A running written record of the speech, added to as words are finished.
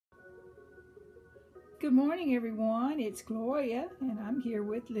Good morning, everyone. It's Gloria, and I'm here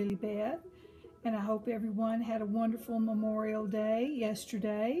with Lillie Beth. And I hope everyone had a wonderful Memorial Day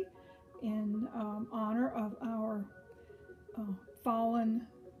yesterday in honor of our fallen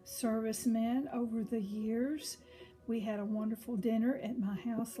servicemen over the years. We had a wonderful dinner at my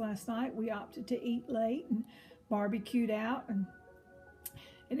house last night. We opted to eat late and barbecued out, and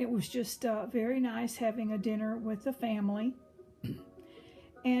it was just very nice having a dinner with the family.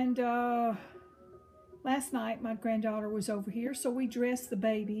 And last night my granddaughter was over here, so we dressed the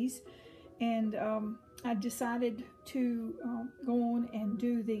babies, and I decided to go on and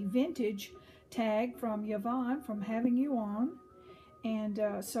do the vintage tag from Havinguon, from Havinguon. And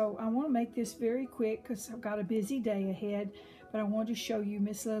so I want to make this very quick because I've got a busy day ahead, but I want to show you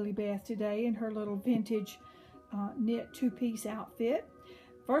Miss Lillie Beth today in her little vintage knit two-piece outfit.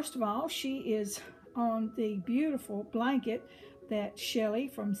 First of all, she is on the beautiful blanket that Shelly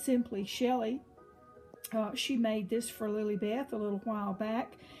from Simply Shelly, she made this for Lillie Beth a little while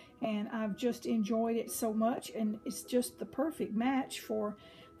back, and I've just enjoyed it so much, and it's just the perfect match for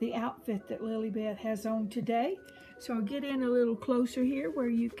the outfit that Lillie Beth has on today. So I'll get in a little closer here where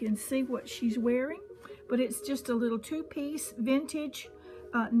you can see what she's wearing, but it's just a little two-piece vintage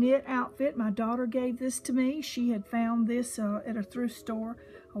knit outfit. My daughter gave this to me. She had found this at a thrift store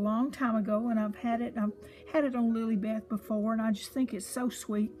a long time ago, and I've had it on Lillie Beth before, and I just think it's so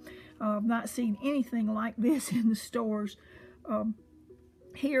sweet. I've not seen anything like this in the stores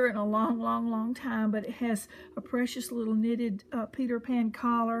here in a long time, but it has a precious little knitted Peter Pan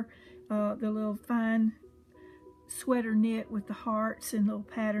collar, the little fine sweater knit with the hearts and little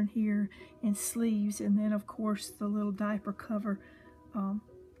pattern here and sleeves, and then of course the little diaper cover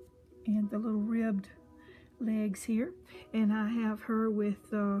and the little ribbed legs here. And I have her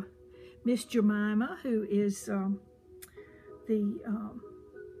with Miss Jemima, who is the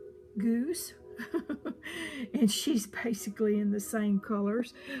goose. And she's basically in the same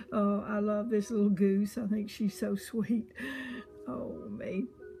colors. I love this little goose. I think she's so sweet. Oh, me.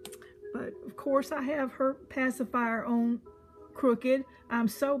 But of course I have her pacifier on crooked. I'm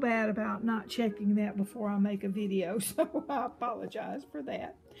so bad about not checking that before I make a video, so I apologize for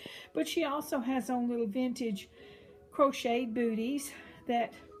that. But she also has on little vintage crocheted booties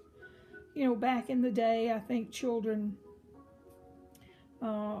that, you know, back in the day, I think children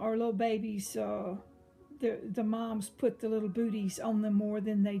or little babies, the moms put the little booties on them more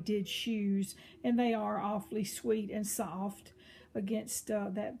than they did shoes, and they are awfully sweet and soft against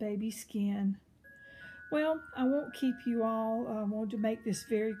that baby skin. Well, I won't keep you all. I wanted to make this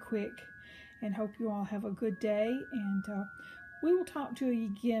very quick, and hope you all have a good day, and we will talk to you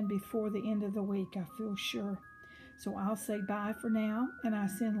again before the end of the week, I feel sure. So I'll say bye for now, and I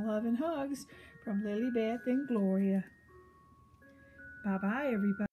send love and hugs from Lillie Beth and Gloria. Bye-bye, everybody.